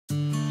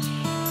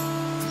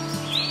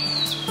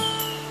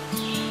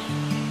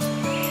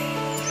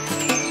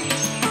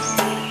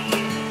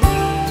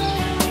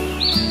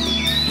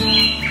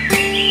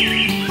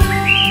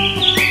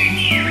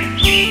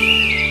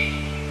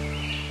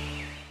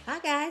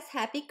guys,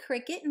 happy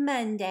Cricut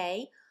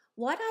Monday.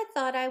 What I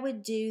thought I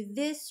would do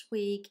this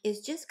week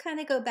is just kind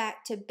of go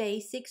back to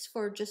basics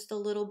for just a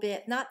little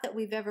bit. Not that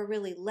we've ever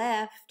really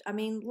left. I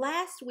mean,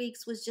 last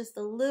week's was just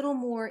a little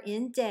more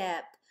in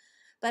depth,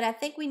 but I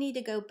think we need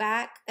to go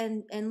back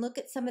and look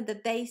at some of the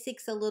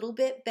basics a little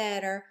bit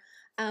better.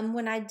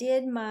 When I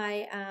did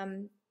my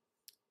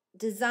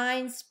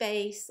design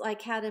space,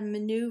 like how to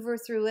maneuver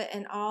through it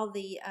and all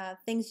the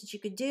things that you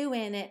could do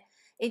in it,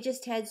 it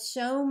just had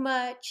so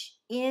much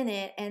in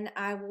it, and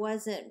I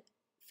wasn't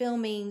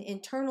filming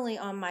internally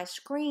on my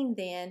screen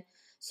then.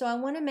 So I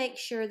want to make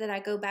sure that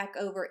I go back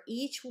over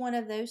each one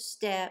of those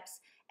steps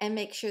and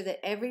make sure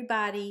that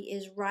everybody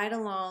is right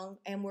along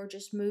and we're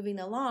just moving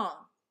along.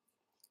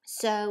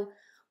 So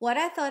what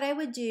I thought I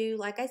would do,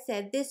 like I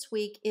said, this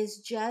week is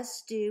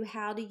just do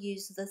how to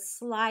use the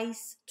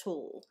slice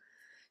tool.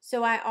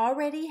 So I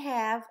already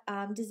have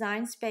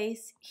Design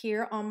Space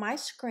here on my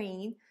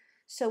screen.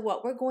 So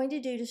what we're going to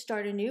do to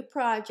start a new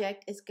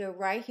project is go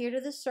right here to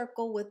the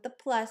circle with the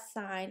plus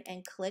sign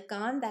and click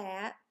on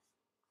that.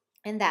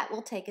 And that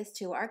will take us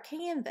to our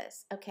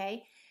canvas,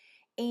 okay?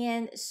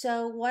 And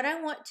so what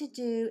I want to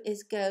do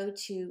is go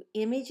to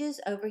images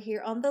over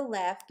here on the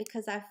left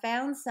because I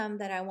found some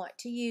that I want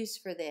to use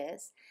for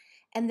this.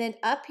 And then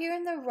up here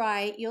in the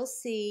right, you'll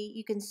see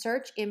you can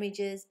search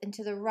images, and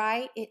to the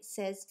right it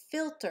says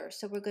filter.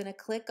 So we're going to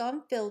click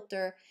on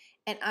filter,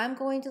 and I'm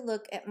going to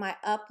look at my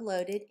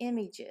uploaded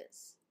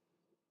images.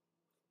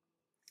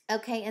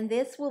 Okay, and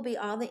this will be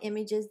all the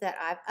images that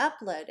I've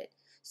uploaded.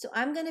 So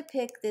I'm going to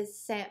pick this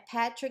St.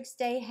 Patrick's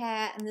Day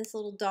hat and this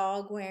little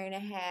dog wearing a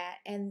hat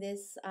and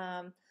this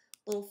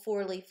little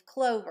four-leaf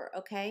clover,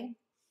 okay?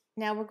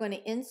 Now we're going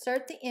to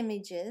insert the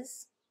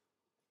images.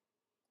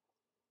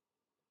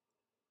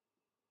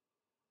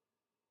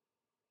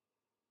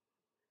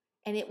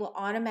 And it will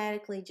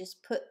automatically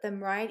just put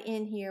them right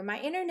in here. My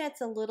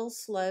internet's a little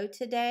slow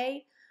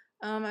today.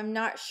 I'm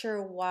not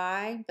sure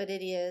why, but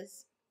it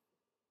is.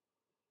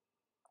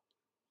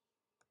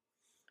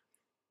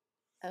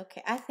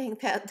 Okay, I think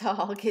that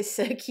dog is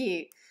so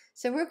cute.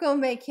 So we're going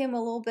to make him a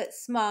little bit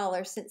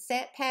smaller. Since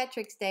St.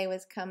 Patrick's Day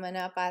was coming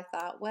up, I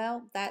thought,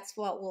 well, that's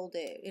what we'll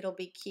do. It'll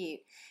be cute.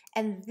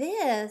 And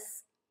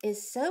this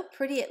is so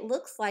pretty. It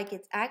looks like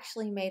it's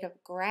actually made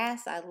of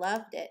grass. I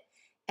loved it.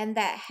 And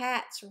that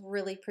hat's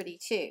really pretty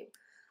too.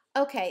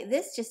 Okay,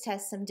 this just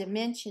has some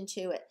dimension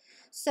to it.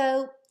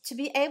 So to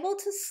be able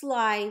to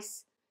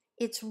slice,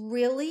 it's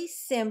really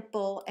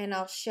simple, and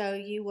I'll show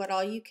you what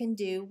all you can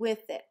do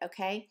with it,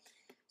 okay?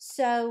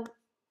 So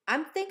I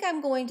think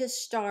I'm going to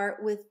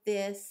start with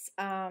this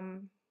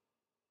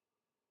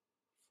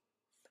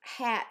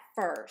hat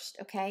first,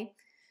 okay?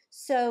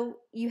 So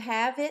you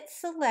have it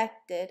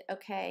selected,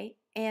 okay?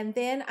 And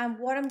then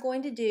what I'm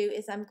going to do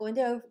is I'm going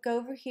to go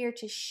over here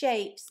to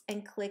shapes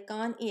and click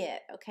on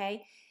it,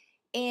 okay?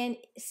 And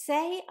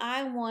say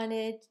I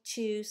wanted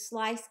to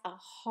slice a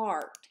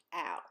heart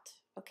out,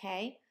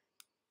 okay?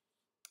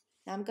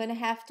 Now I'm going to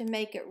have to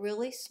make it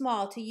really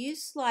small. To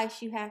use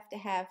slice, you have to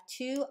have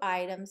two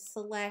items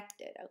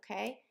selected,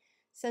 okay?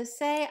 So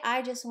say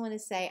I just want to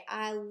say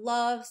I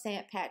love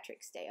St.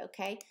 Patrick's Day,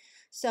 okay?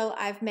 So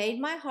I've made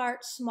my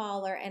heart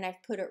smaller and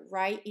I've put it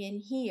right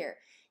in here.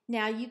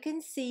 Now you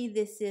can see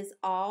this is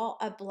all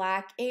a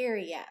black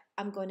area.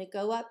 I'm going to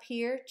go up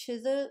here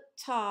to the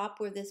top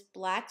where this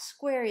black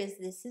square is.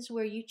 This is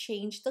where you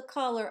change the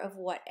color of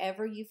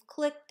whatever you've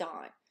clicked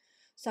on.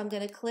 So I'm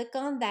going to click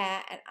on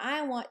that, and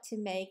I want to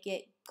make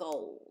it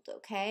gold,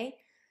 okay?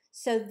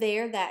 So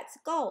there, that's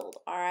gold,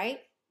 all right?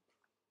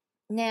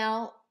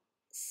 Now,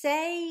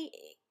 say,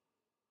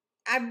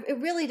 it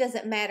really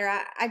doesn't matter.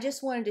 I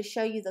just wanted to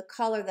show you the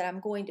color that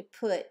I'm going to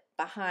put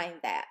behind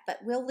that, but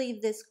we'll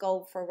leave this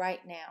gold for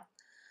right now.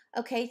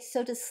 Okay,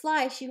 so to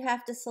slice, you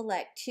have to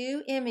select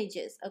two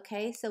images,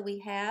 okay? So we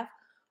have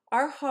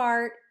our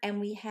heart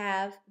and we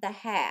have the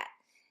hat.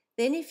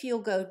 Then if you'll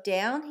go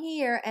down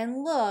here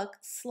and look,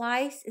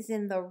 slice is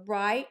in the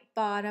right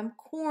bottom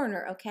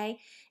corner, okay?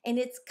 And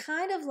it's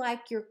kind of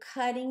like you're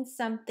cutting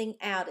something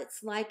out.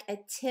 It's like a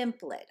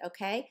template,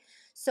 okay?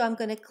 So I'm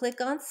going to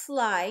click on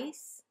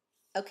slice,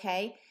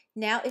 okay?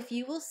 Now if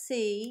you will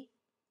see,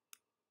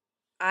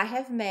 I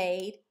have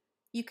made,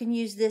 you can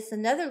use this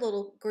another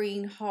little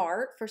green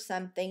heart for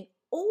something,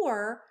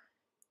 or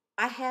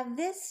I have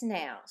this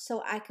now.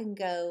 So I can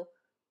go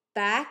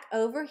back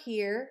over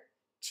here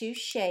to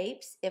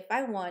shapes if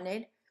I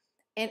wanted,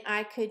 and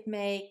I could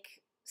make,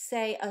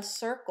 say, a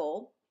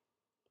circle,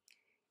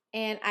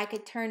 and I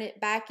could turn it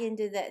back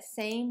into that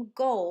same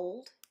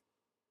gold,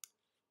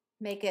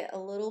 make it a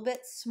little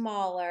bit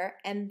smaller,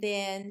 and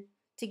then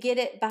to get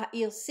it by,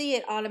 you'll see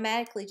it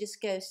automatically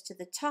just goes to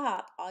the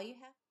top. All you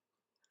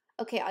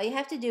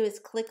have to do is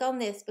click on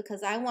this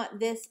because I want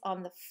this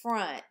on the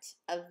front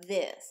of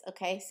this,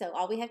 okay? So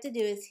all we have to do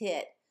is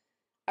hit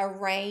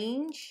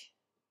arrange,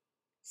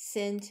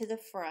 send to the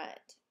front,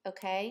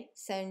 okay?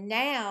 So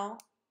now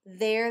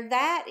there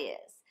that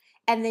is.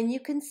 And then you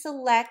can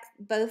select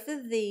both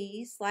of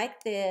these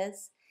like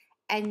this,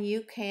 and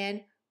you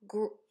can,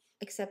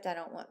 except I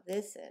don't want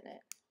this in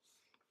it.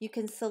 you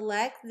can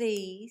select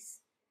these,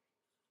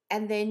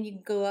 and then you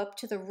go up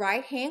to the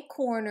right hand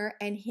corner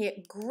and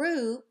hit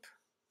group,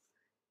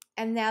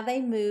 and now they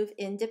move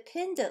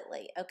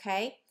independently,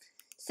 okay?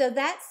 So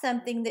that's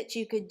something that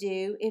you could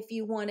do if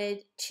you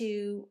wanted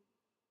to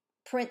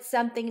print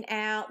something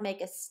out,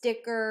 make a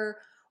sticker,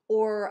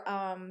 or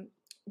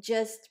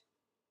just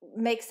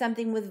make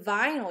something with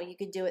vinyl. You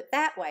could do it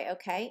that way,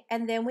 okay?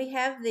 And then we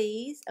have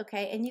these,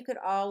 okay? And you could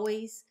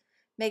always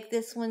make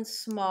this one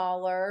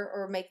smaller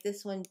or make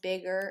this one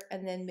bigger,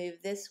 and then move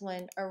this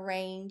one,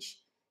 arrange,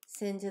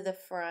 send to the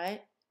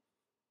front,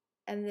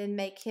 and then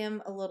make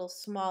him a little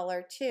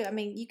smaller too. I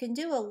mean, you can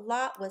do a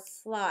lot with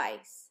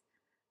slice,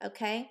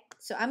 okay?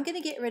 So I'm going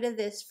to get rid of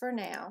this for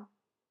now.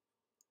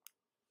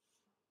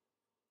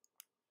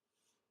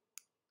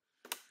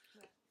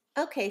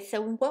 Okay,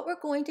 so what we're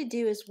going to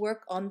do is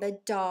work on the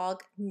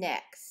dog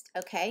next,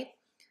 okay?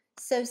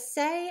 So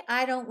say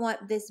I don't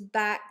want this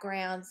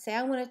background, say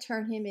I want to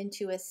turn him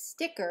into a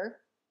sticker.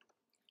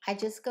 I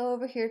just go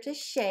over here to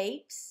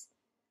shapes,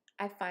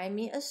 I find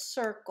me a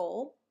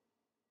circle,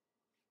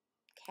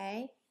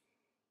 okay?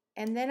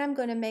 And then I'm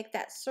going to make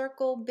that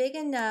circle big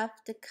enough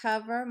to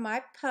cover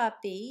my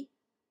puppy,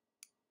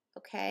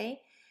 okay?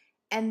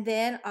 And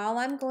then all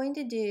I'm going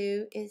to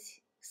do is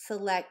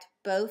select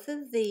both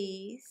of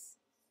these,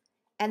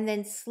 and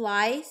then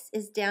slice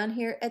is down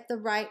here at the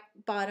right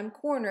bottom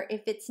corner.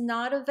 If it's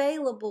not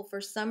available for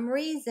some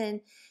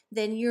reason,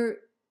 then you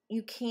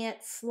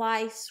can't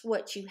slice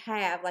what you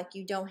have, like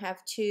you don't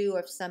have two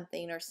or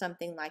something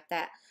like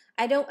that.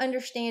 I don't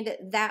understand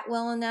it that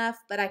well enough,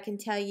 but I can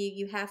tell you,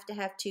 you have to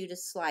have two to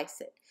slice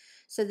it.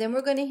 So then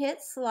we're going to hit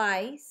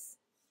slice.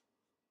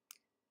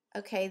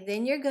 Okay,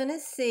 then you're going to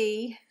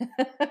see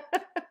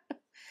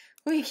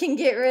we can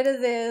get rid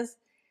of this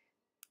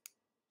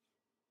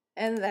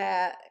and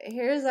that.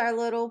 Here's our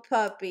little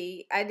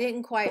puppy. I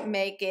didn't quite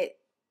make it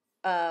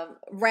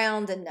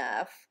round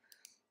enough,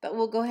 but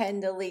we'll go ahead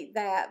and delete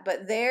that.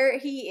 But there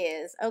he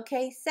is.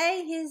 Okay,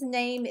 say his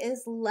name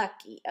is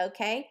Lucky.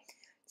 Okay,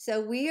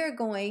 so we are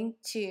going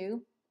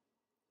to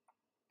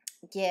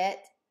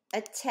get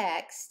a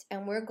text,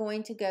 and we're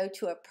going to go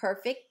to a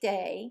perfect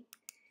day,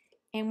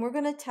 and we're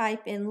going to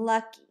type in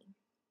Lucky.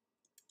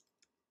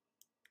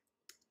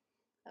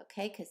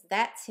 Okay, because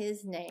that's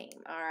his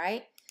name. All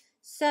right.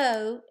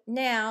 So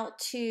now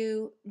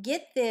to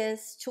get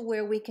this to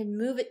where we can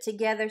move it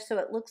together so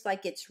it looks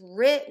like it's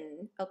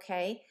written,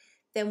 okay,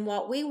 then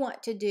what we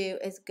want to do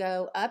is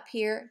go up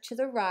here to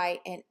the right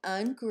and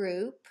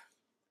ungroup,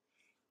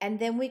 and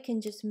then we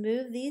can just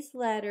move these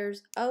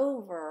letters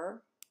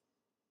over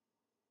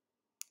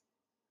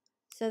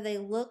so they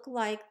look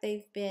like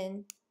they've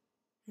been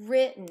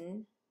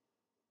written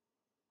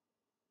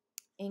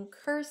in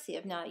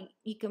cursive. Now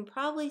you can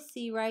probably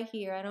see right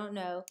here, I don't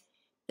know,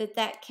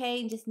 that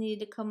K just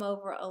needed to come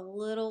over a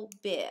little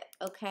bit,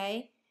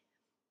 okay?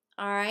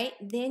 All right,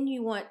 then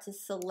you want to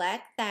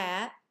select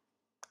that,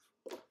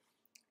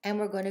 and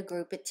we're going to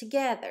group it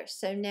together.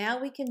 So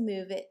now we can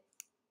move it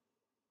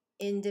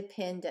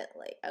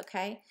independently,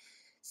 okay?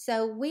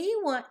 So we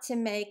want to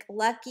make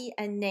Lucky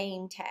a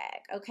name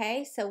tag,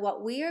 okay? So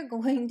what we are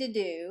going to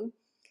do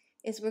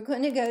is we're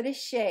going to go to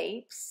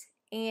shapes,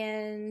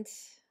 and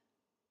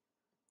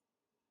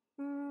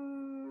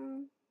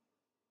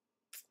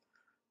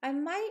I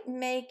might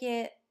make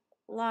it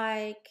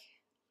like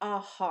a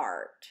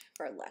heart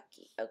for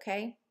Lucky,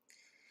 okay?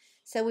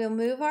 So we'll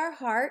move our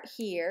heart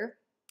here,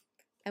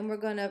 and we're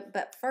gonna,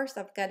 but first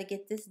I've got to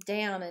get this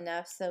down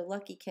enough so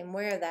Lucky can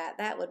wear that.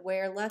 That would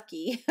wear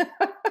Lucky.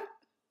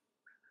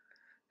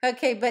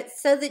 Okay, but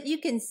so that you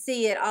can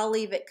see it, I'll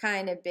leave it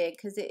kind of big,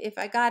 because if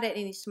I got it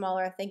any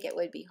smaller, I think it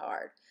would be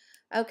hard.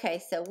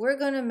 Okay, so we're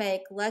gonna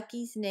make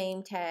Lucky's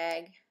name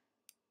tag.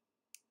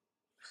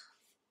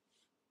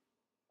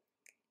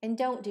 And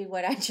don't do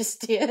what I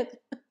just did.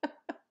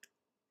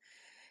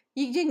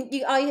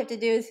 All you have to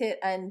do is hit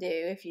undo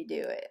if you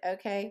do it,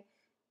 okay?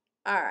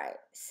 All right,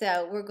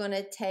 so we're going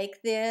to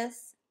take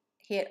this,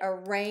 hit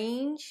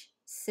arrange,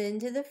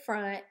 send to the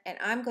front, and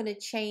I'm going to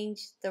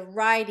change the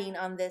writing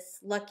on this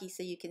Lucky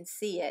so you can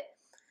see it.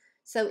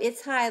 So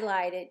it's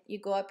highlighted. You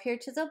go up here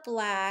to the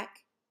black,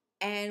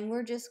 and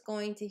we're just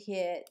going to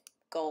hit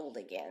gold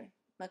again,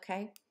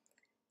 okay?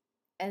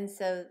 And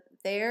so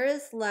there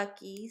is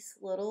Lucky's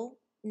little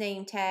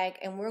name tag,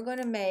 and we're going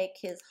to make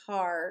his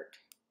heart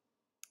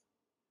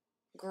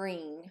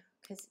green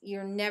because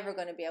you're never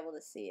going to be able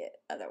to see it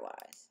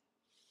otherwise.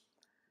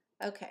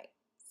 Okay,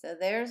 so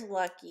there's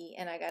Lucky,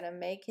 and I got to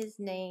make his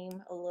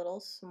name a little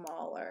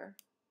smaller.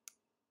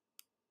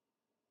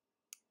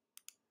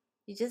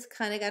 You just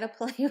kind of got to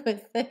play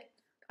with it.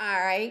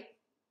 All right,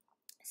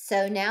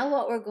 so now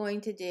what we're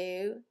going to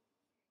do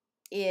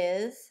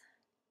is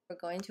we're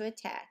going to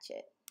attach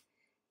it.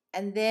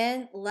 And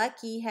then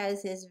Lucky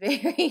has his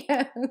very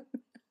own.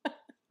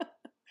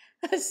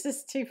 That's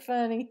just too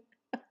funny.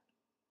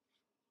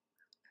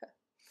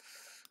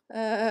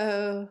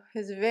 Oh,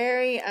 his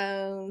very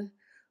own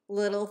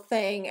little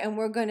thing, and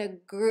we're going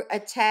to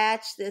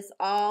attach this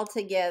all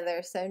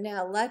together. So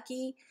now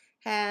Lucky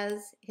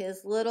has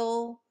his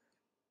little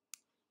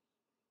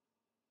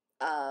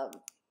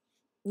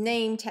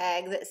name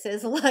tag that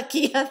says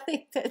Lucky. I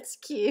think that's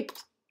cute.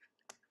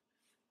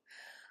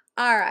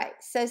 All right,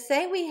 so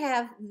say we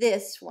have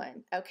this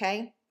one,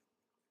 okay?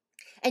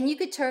 And you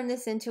could turn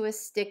this into a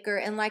sticker.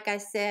 And like I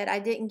said, I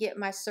didn't get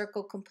my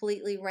circle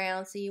completely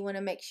round, so you want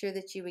to make sure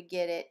that you would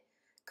get it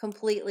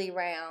completely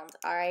round,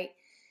 all right?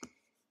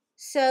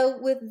 So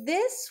with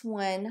this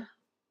one,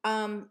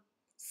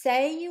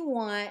 say you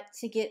want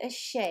to get a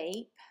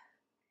shape,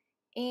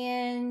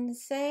 and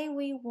say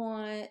we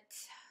want,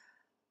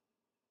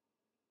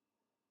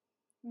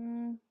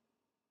 say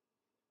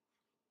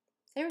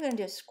we're going to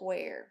do a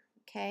square,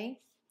 okay?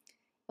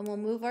 And we'll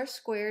move our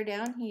square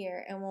down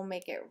here and we'll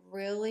make it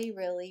really,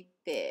 really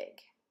big.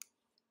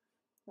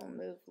 We'll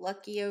move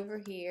Lucky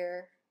over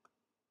here,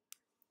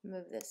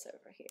 move this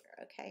over here,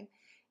 okay?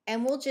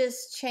 And we'll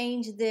just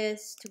change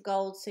this to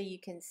gold so you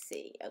can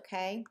see,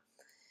 okay?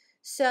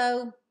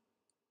 So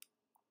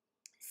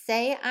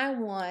say I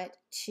want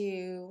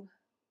to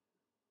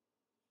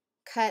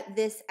cut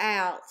this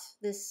out,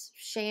 this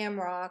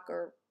shamrock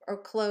or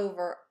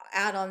clover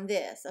out on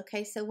this,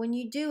 okay? So when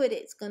you do it,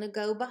 it's going to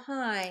go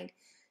behind.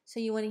 So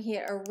you want to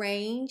hit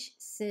arrange,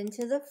 send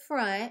to the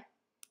front.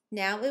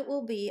 Now it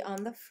will be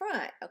on the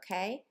front,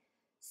 okay?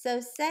 So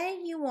say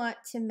you want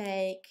to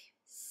make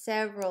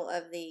several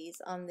of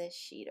these on this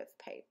sheet of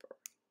paper,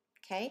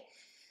 okay?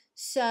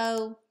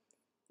 So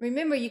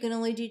remember, you can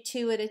only do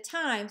 2 at a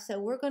time. So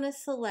we're going to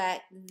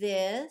select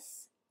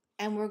this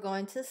and we're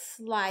going to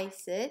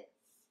slice it,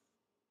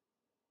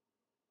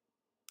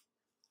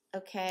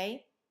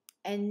 okay?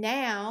 And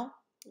now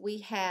we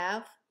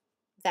have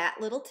that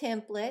little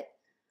template,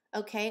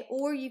 okay?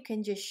 Or you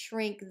can just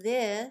shrink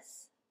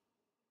this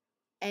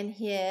and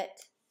hit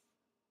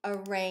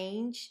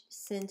arrange,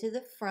 send to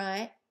the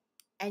front,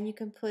 and you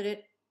can put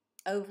it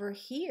over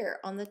here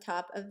on the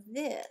top of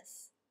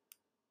this.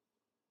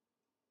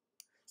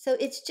 So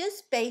it's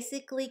just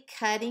basically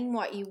cutting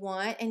what you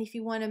want, and if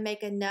you want to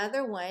make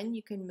another one,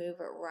 you can move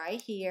it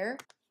right here.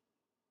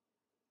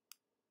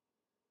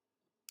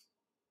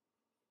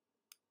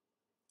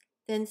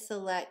 Then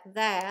select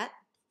that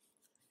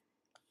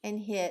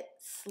and hit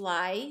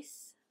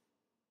slice.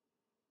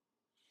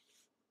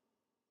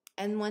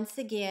 And once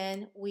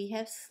again, we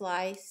have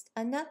sliced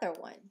another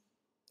one.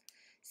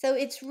 So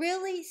it's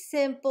really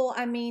simple.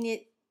 I mean,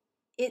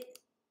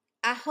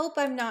 I hope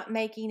I'm not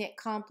making it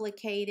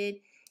complicated.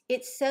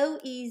 It's so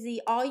easy.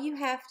 All you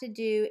have to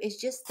do is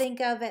just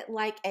think of it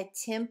like a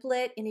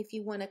template, and if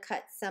you want to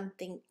cut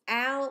something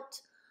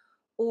out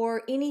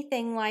or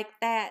anything like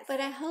that. But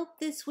I hope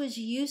this was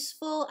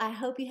useful. I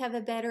hope you have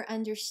a better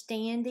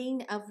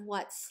understanding of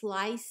what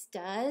slice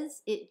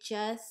does. It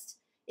just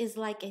is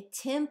like a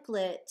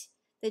template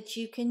that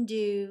you can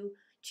do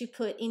to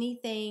put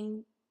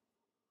anything,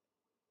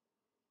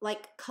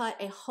 like cut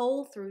a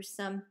hole through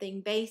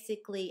something,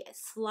 basically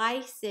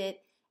slice it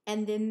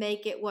and then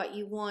make it what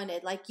you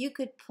wanted. Like you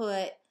could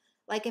put,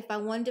 like if I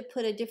wanted to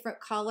put a different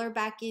color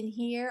back in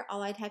here,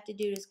 all I'd have to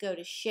do is go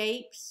to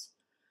shapes,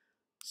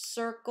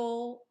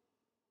 circle,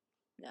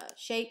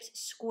 shapes,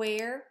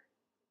 square,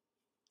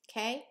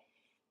 okay?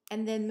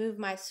 And then move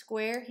my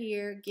square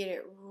here, get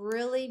it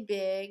really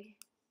big.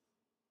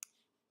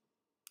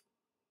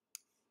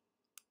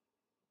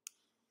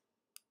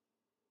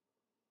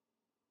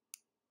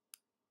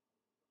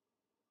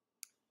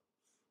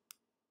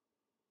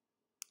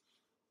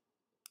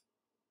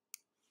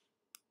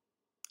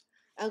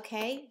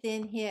 Okay,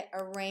 then hit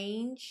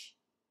arrange,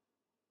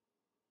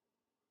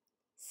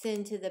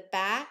 send to the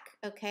back.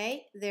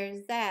 Okay,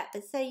 there's that.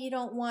 But say you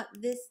don't want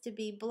this to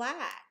be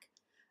black.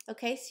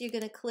 Okay, so you're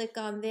going to click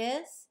on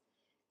this,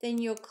 then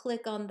you'll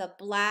click on the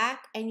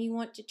black and you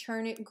want to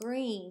turn it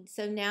green.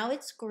 So now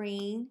it's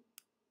green,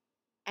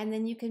 and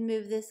then you can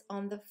move this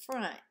on the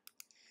front.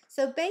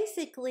 So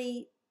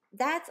basically,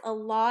 that's a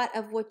lot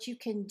of what you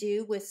can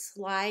do with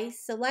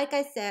slice. So like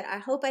I said, I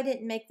hope I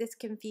didn't make this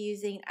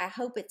confusing. I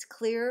hope it's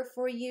clearer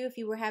for you if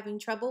you were having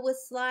trouble with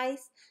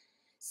slice.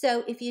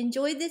 So if you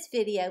enjoyed this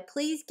video,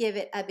 please give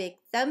it a big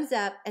thumbs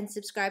up and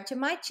subscribe to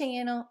my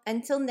channel.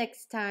 Until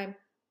next time,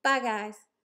 bye guys.